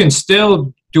 You can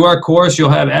still do our course. You'll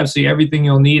have absolutely everything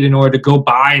you'll need in order to go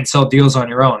buy and sell deals on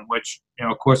your own, which,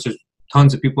 of course, there's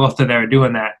tons of people out there that are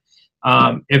doing that.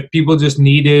 If people just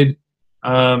needed,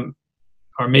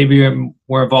 or maybe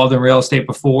were involved in real estate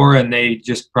before and they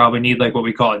just probably need like what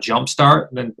we call a jump start,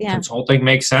 then consulting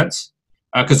makes sense,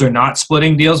 because they're not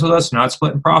splitting deals with us, not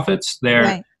splitting profits.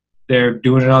 They're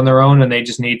doing it on their own, and they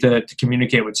just need to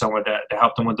communicate with someone to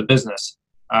help them with the business.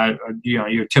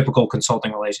 Your typical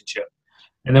consulting relationship.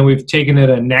 And then we've taken it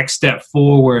a next step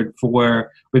forward for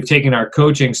where we've taken our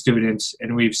coaching students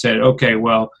and we've said, okay,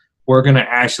 well, we're going to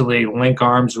actually link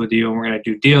arms with you, and we're going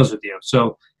to do deals with you.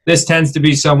 So this tends to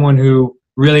be someone who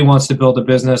really wants to build a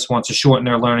business, wants to shorten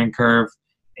their learning curve,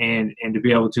 and to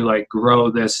be able to like grow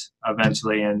this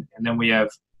eventually. And then we have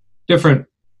different,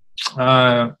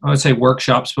 I would say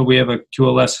workshops, but we have a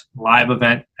QLS live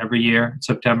event every year in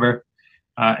September.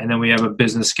 And then we have a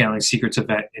business scaling secrets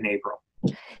event in April.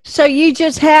 So you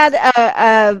just had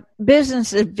a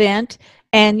business event,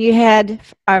 and you had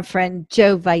our friend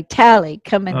Joe Vitale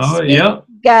come and speak.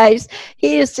 Guys,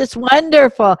 he is just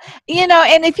wonderful.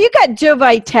 And if you got Joe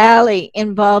Vitale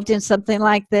involved in something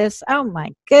like this, oh my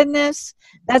goodness,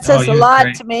 that says a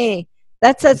lot to me.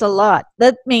 That says a lot.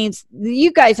 That means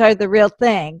you guys are the real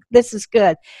thing. This is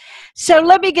good. So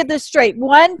let me get this straight.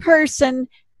 One person,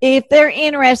 if they're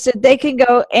interested, they can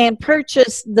go and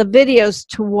purchase the videos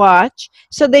to watch.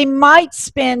 So they might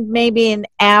spend maybe an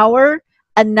hour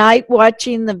a night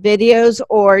watching the videos,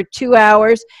 or 2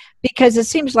 hours, because it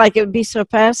seems like it would be so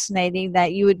fascinating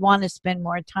that you would want to spend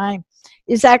more time.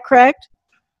 Is that correct?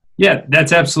 Yeah,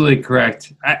 that's absolutely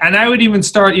correct. And I would even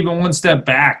start one step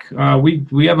back.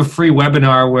 We have a free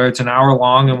webinar where it's an hour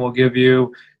long, and we'll give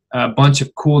you a bunch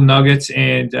of cool nuggets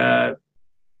and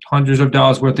hundreds of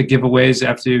dollars worth of giveaways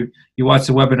after you watch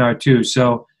the webinar too.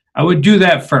 So I would do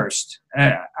that first.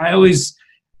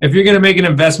 If you're going to make an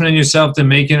investment in yourself, to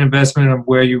make an investment of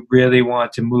where you really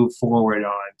want to move forward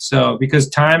on. So because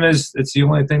time it's the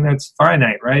only thing that's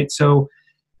finite, right? So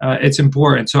it's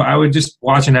important. So I would just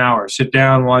watch an hour, sit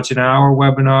down, watch an hour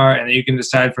webinar, and then you can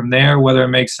decide from there whether it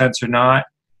makes sense or not.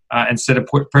 Instead of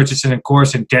purchasing a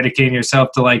course and dedicating yourself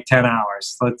to like 10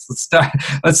 hours. Let's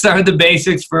start with the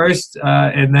basics first.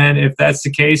 And then if that's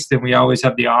the case, then we always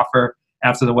have the offer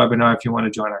after the webinar if you want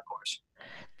to join our course.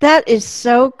 That is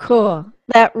so cool.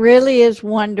 That really is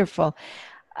wonderful.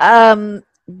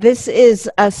 This is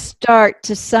a start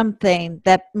to something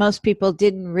that most people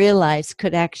didn't realize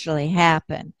could actually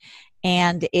happen.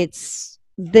 And this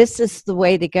is the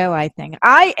way to go, I think.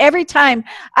 Every time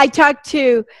I talk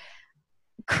to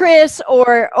Chris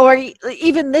or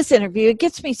even this interview, it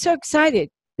gets me so excited,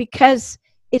 because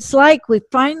it's like we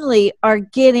finally are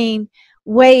getting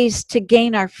ways to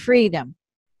gain our freedom.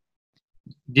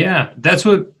 Yeah,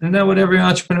 isn't that what every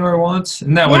entrepreneur wants?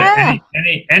 Isn't that what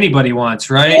anybody wants,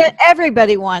 right? Yeah,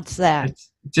 everybody wants that.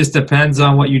 It just depends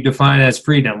on what you define as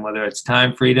freedom, whether it's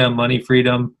time freedom, money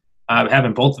freedom.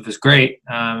 Having both of us is great,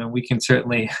 and we can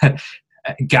certainly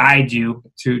guide you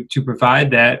to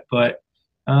provide that. But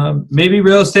maybe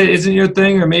real estate isn't your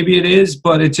thing, or maybe it is,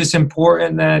 but it's just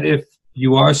important that if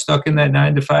you are stuck in that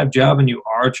 9-to-5 job and you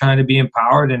are trying to be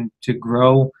empowered and to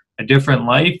grow a different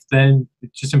life, then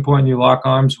it's just important you lock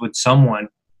arms with someone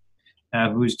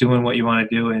who's doing what you want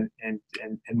to do and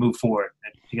move forward.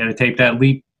 You got to take that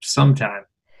leap sometime.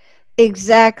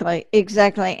 Exactly.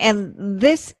 And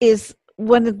this is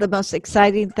one of the most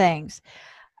exciting things.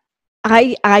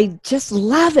 I just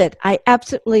love it. I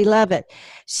absolutely love it.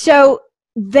 So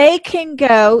they can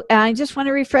go, and I just want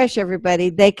to refresh everybody.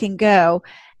 They can go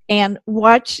and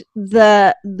watch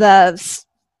the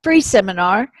free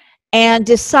seminar and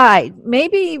decide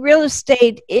maybe real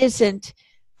estate isn't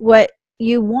what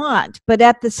you want, but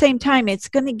at the same time, it's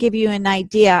going to give you an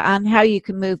idea on how you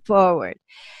can move forward.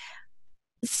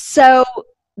 So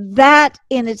that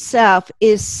in itself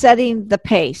is setting the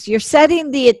pace. You're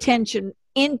setting the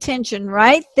intention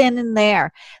right then and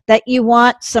there that you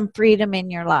want some freedom in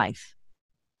your life.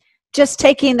 Just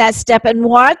taking that step and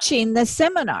watching the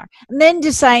seminar and then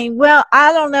deciding, well,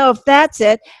 I don't know if that's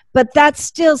it, but that's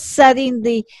still setting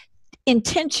the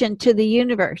intention to the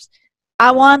universe.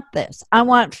 I want this. I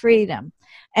want freedom,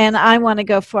 and I want to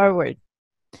go forward.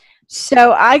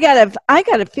 So I got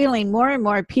a feeling more and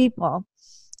more people,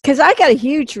 because I got a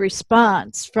huge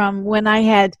response from when I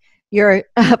had your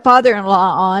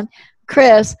father-in-law on,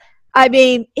 Chris. I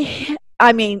mean,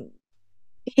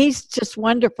 he's just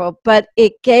wonderful, but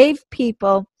it gave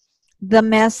people the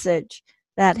message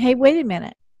that, hey, wait a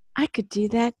minute, I could do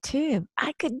that too.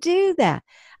 I could do that.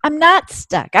 I'm not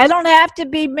stuck. I don't have to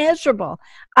be miserable.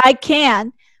 I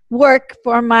can work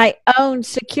for my own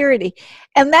security.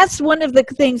 And that's one of the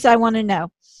things I want to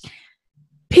know.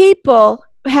 People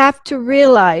have to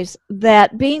realize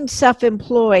that being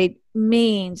self-employed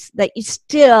means that you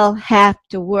still have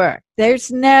to work.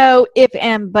 There's no if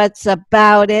and buts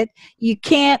about it. You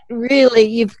can't really,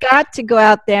 you've got to go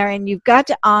out there and you've got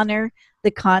to honor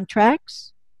the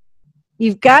contracts.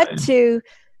 You've got to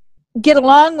get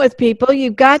along with people.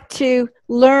 You've got to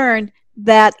learn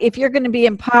that if you're going to be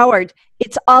empowered,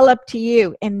 it's all up to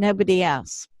you and nobody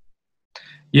else.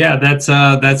 Yeah, that's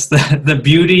the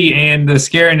beauty and the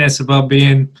scariness about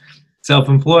being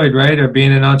self-employed, right? Or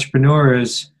being an entrepreneur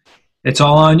is it's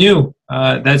all on you.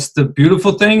 That's the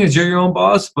beautiful thing is you're your own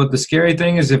boss, but the scary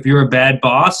thing is if you're a bad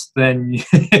boss, then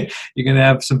you're going to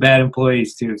have some bad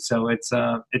employees too. So it's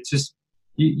just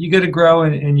you got to grow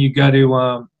and you got to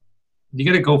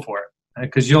go for it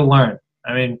because you'll learn.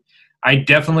 I mean, I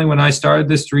definitely when I started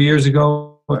this 3 years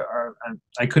ago,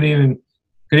 I couldn't even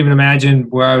imagine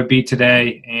where I would be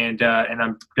today, and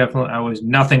I was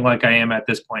nothing like I am at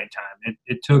this point in time.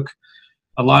 It took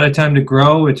a lot of time to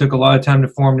grow. It took a lot of time to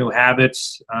form new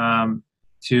habits,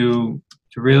 to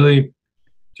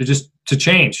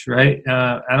change. Right?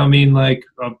 I don't mean like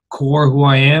a core who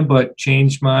I am, but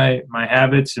change my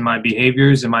habits and my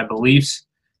behaviors and my beliefs,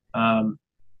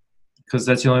 because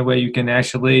that's the only way you can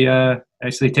actually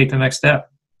take the next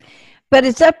step. But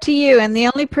it's up to you, and the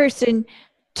only person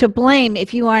to blame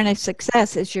if you aren't a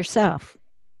success is yourself.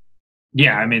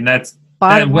 Yeah, I mean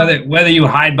whether you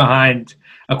hide behind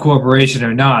a corporation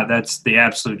or not, that's the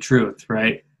absolute truth,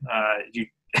 right?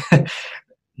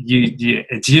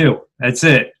 It's you. That's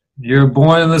it. You're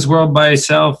born in this world by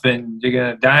yourself, and you're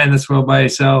gonna die in this world by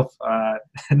yourself.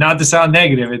 Not to sound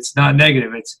negative, it's not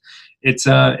negative. It's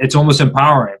almost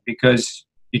empowering because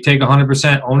you take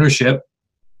 100% ownership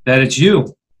that it's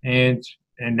you, and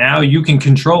now you can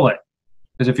control it.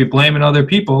 Because if you're blaming other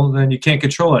people, then you can't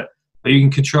control it, but you can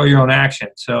control your own action.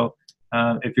 So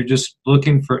if you're just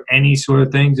looking for any sort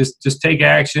of thing, just take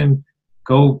action.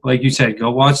 Go, like you said,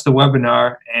 go watch the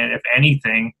webinar, and if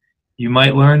anything, you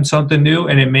might learn something new,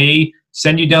 and it may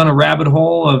send you down a rabbit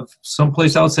hole of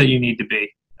someplace else that you need to be.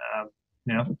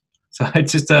 So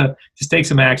it's just take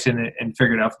some action and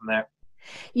figure it out from there.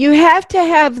 You have to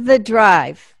have the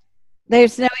drive.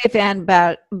 There's no if and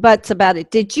buts about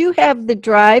it. Did you have the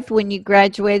drive when you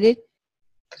graduated?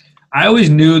 I always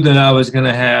knew that I was going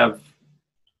to have,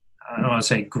 I don't want to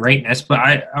say greatness, but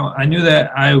I knew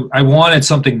that I wanted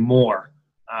something more.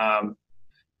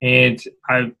 And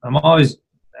I'm always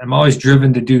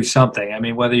driven to do something. I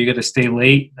mean, whether you got to stay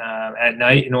late at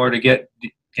night in order to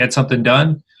get something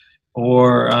done,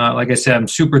 or like I said, I'm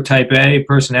super type A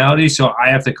personality, so I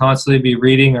have to constantly be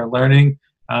reading or learning.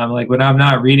 Like when I'm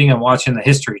not reading, I'm watching the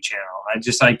History Channel.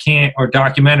 I can't, or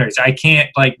documentaries. I can't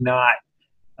not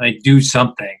do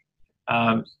something.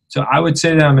 So I would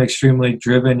say that I'm extremely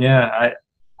driven. Yeah,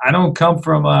 I don't come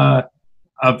from a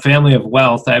family of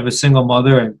wealth. I have a single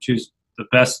mother, and she's the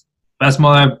best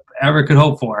mother I ever could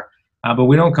hope for. But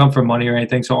we don't come from money or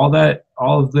anything. So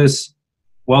all of this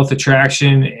wealth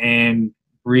attraction and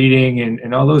reading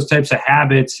and all those types of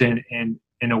habits and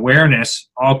awareness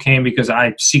all came because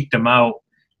I seek them out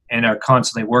and are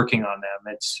constantly working on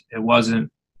them. It wasn't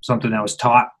something that was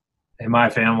taught in my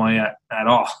family at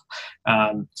all.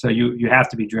 So you have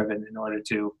to be driven in order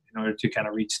to kind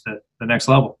of reach the next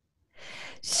level.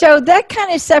 So that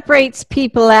kind of separates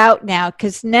people out now,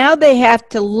 because now they have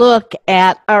to look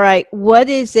at, all right, what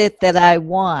is it that I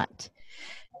want?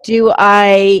 Do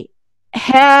I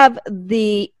have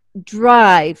the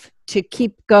drive to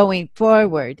keep going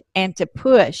forward and to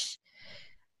push?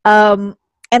 And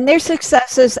there's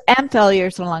successes and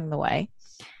failures along the way.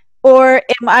 Or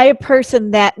am I a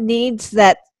person that needs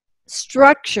that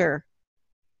structure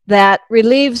that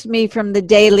relieves me from the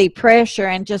daily pressure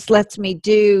and just lets me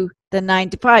do the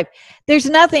 9 to 5? There's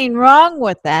nothing wrong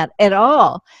with that at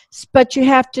all. But you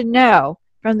have to know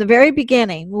from the very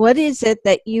beginning, what is it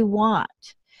that you want?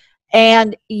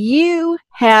 And you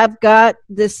have got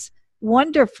this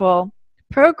wonderful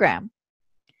program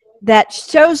that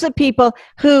shows the people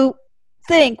who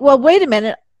think, well, wait a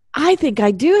minute, I think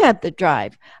I do have the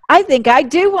drive. I think I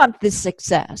do want this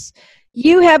success.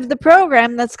 You have the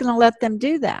program that's going to let them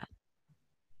do that.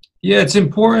 Yeah, it's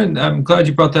important. I'm glad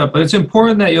you brought that up, but it's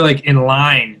important that you're like in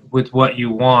line with what you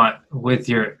want, with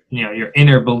your, your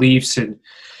inner beliefs. And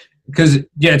because,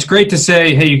 yeah, it's great to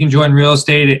say, hey, you can join real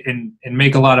estate and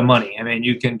make a lot of money. I mean,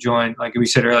 you can join, like we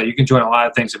said earlier, you can join a lot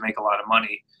of things and make a lot of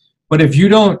money. But if you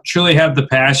don't truly have the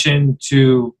passion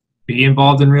to be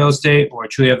involved in real estate, or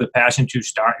truly have the passion to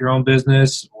start your own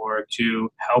business, or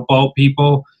to help out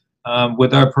people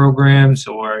with our programs,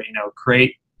 or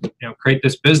create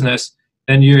this business,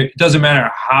 then it doesn't matter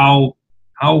how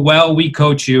well we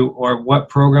coach you, or what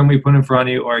program we put in front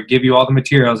of you, or give you all the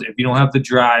materials. If you don't have the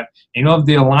drive, and you don't have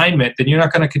the alignment, then you're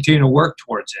not going to continue to work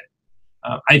towards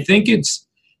it. I think it's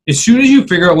as soon as you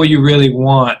figure out what you really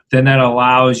want, then that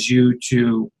allows you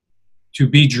to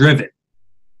be driven.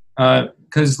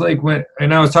 Because like when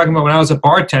I was talking about when I was a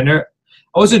bartender,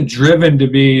 I wasn't driven to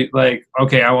be like,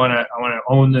 okay, I want to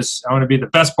own this. I want to be the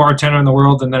best bartender in the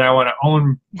world, and then I want to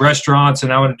own restaurants,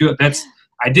 and I want to do it.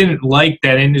 I didn't like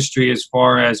that industry as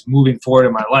far as moving forward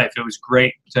in my life. It was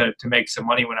great to make some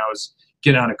money when I was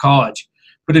getting out of college.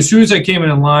 But as soon as I came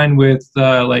in line with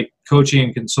like coaching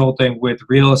and consulting with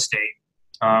real estate,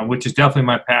 which is definitely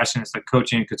my passion, is the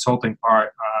coaching and consulting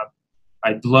part.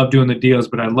 I love doing the deals,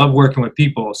 but I love working with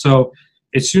people. So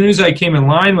as soon as I came in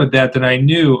line with that, then I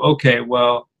knew, okay,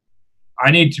 well,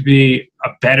 I need to be a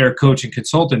better coach and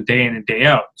consultant day in and day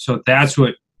out. So that's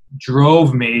what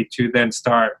drove me to then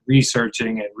start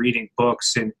researching and reading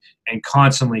books and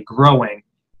constantly growing.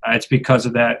 It's because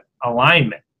of that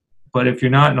alignment. But if you're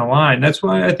not in a line, that's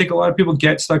why I think a lot of people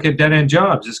get stuck at dead-end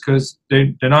jobs, is because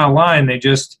they're not aligned. They're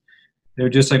just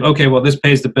like, okay, well, this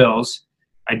pays the bills.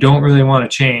 I don't really want to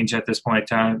change at this point in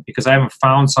time because I haven't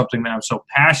found something that I'm so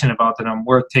passionate about that I'm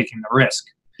worth taking the risk.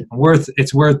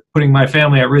 It's worth putting my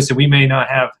family at risk, and we may not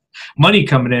have money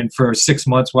coming in for 6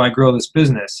 months while I grow this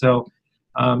business. So,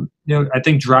 I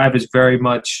think drive is very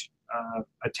much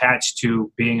attached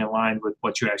to being aligned with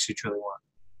what you actually truly want.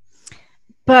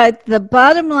 But the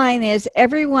bottom line is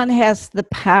everyone has the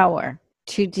power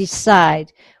to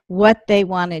decide what they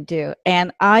want to do.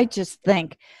 And I just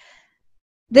think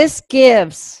this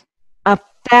gives a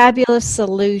fabulous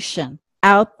solution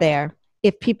out there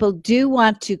if people do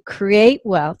want to create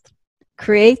wealth,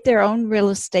 create their own real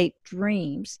estate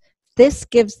dreams. This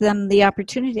gives them the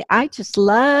opportunity. I just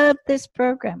love this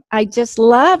program. I just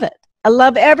love it. I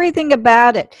love everything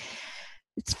about it.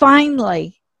 It's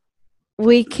finally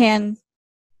we can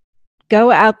go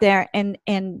out there and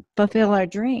fulfill our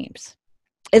dreams.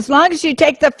 As long as you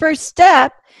take the first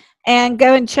step and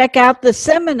go and check out the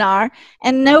seminar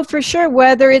and know for sure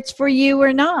whether it's for you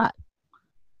or not.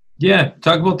 Yeah,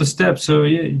 talk about the steps. So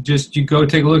you go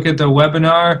take a look at the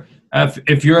webinar.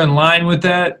 If you're in line with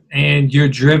that and you're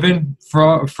driven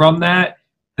from that,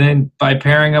 then by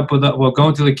pairing up with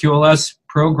going to the QLS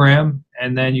program,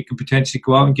 and then you can potentially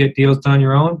go out and get deals done on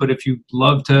your own. But if you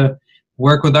love to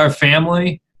work with our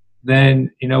family,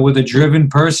 then with a driven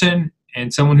person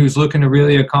and someone who's looking to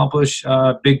really accomplish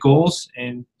big goals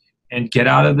and get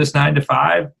out of this 9 to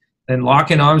 5, then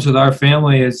locking arms with our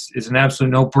family is an absolute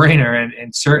no-brainer,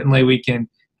 and certainly we can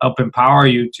help empower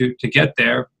you to get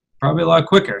there probably a lot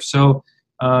quicker. So,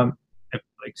 if,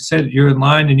 like you said, you're in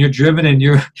line and you're driven and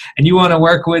you want to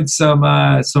work with some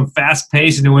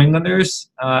fast-paced New Englanders,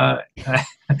 then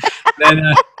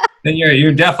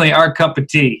you're definitely our cup of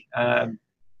tea.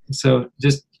 So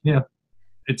just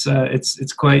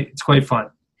it's quite fun.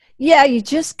 Yeah, you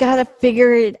just got to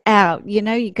figure it out.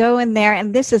 You go in there,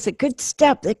 and this is a good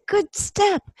step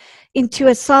into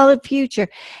a solid future.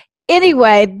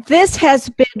 Anyway, this has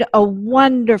been a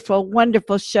wonderful,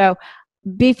 wonderful show.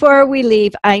 Before we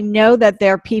leave, I know that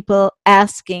there are people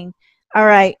asking, all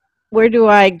right, where do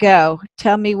I go?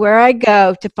 Tell me where I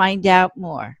go to find out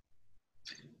more.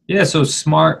 Yeah, so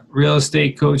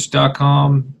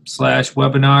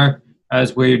smartrealestatecoach.com/webinar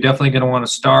is where you're definitely going to want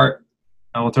to start.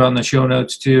 I will throw in the show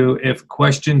notes too. If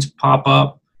questions pop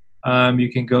up,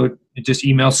 you can go just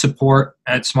email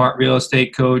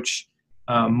support@smartrealestatecoach.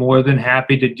 More than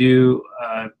happy to do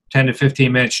a 10 to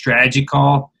 15 minute strategy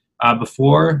call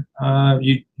before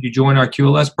you join our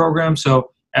QLS program.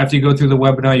 So after you go through the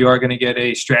webinar, you are going to get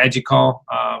a strategy call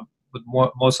with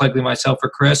most likely myself or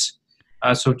Chris.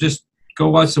 So just go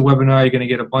watch the webinar. You're going to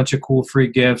get a bunch of cool free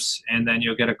gifts, and then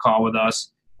you'll get a call with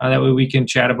us. That way we can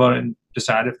chat about it and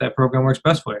decide if that program works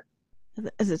best for you.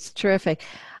 It's terrific.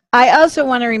 I also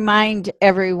want to remind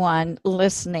everyone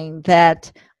listening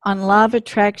that on Law of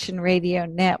Attraction Radio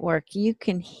Network, you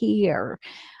can hear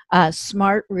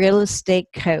Smart Real Estate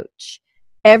Coach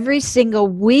every single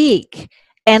week.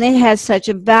 And it has such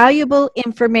a valuable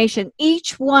information.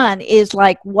 Each one is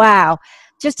like, wow,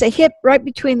 just a hit right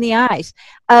between the eyes.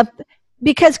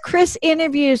 Because Chris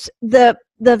interviews the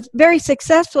very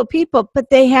successful people,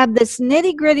 but they have this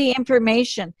nitty-gritty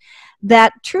information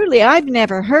that truly I've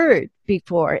never heard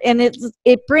before. And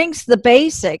it brings the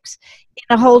basics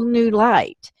in a whole new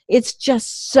light. It's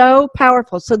just so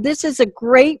powerful. So this is a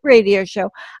great radio show.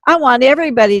 I want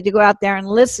everybody to go out there and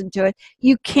listen to it.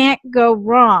 You can't go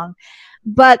wrong.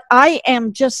 But I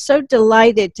am just so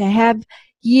delighted to have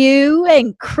you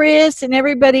and Chris and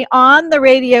everybody on the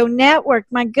radio network.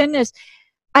 My goodness,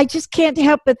 I just can't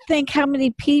help but think how many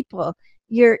people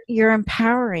you're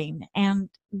empowering, and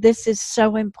this is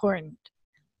so important.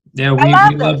 Yeah,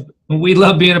 we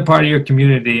love being a part of your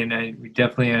community, and we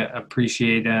definitely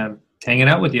appreciate hanging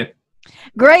out with you.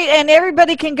 Great, and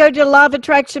everybody can go to Law of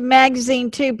Attraction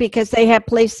magazine too, because they have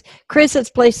Chris has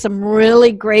placed some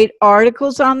really great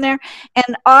articles on there,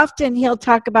 and often he'll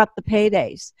talk about the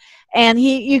paydays, and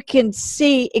you can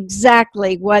see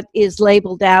exactly what is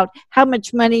labeled out, how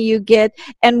much money you get,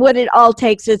 and what it all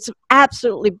takes. It's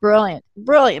absolutely brilliant.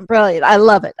 I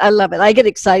love it. I get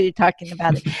excited talking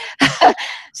about it.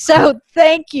 So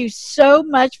thank you so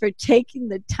much for taking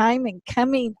the time and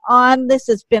coming on. This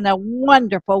has been a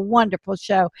wonderful, wonderful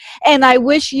show. And I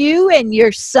wish you and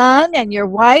your son and your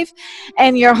wife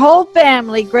and your whole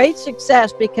family great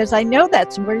success, because I know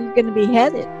that's where you're going to be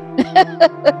headed.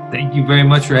 Thank you very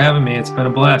much for having me. It's been a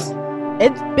blast.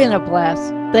 It's been a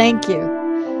blast. Thank you.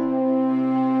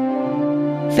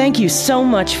 Thank you so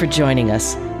much for joining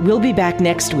us. We'll be back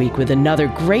next week with another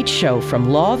great show from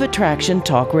Law of Attraction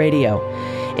Talk Radio.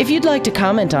 If you'd like to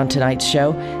comment on tonight's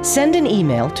show, send an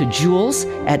email to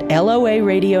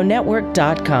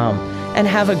jules@loaradionetwork.com, and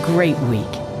have a great week.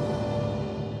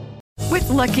 With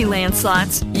Lucky Land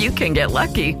Slots, you can get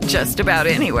lucky just about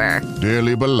anywhere.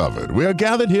 Dearly beloved, we are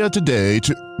gathered here today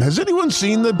to... Has anyone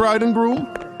seen the bride and groom?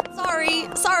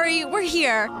 Sorry, we're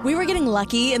here. We were getting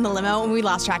lucky in the limo and we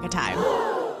lost track of time.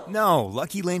 No,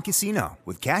 Lucky Land Casino,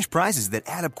 with cash prizes that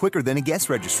add up quicker than a guest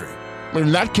registry.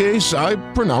 In that case, I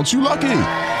pronounce you lucky.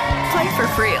 Play for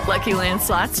free at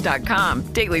LuckyLandSlots.com.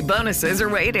 Daily bonuses are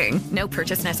waiting. No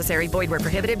purchase necessary. Void where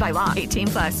prohibited by law.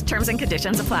 18+. Terms and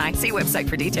conditions apply. See website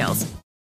for details.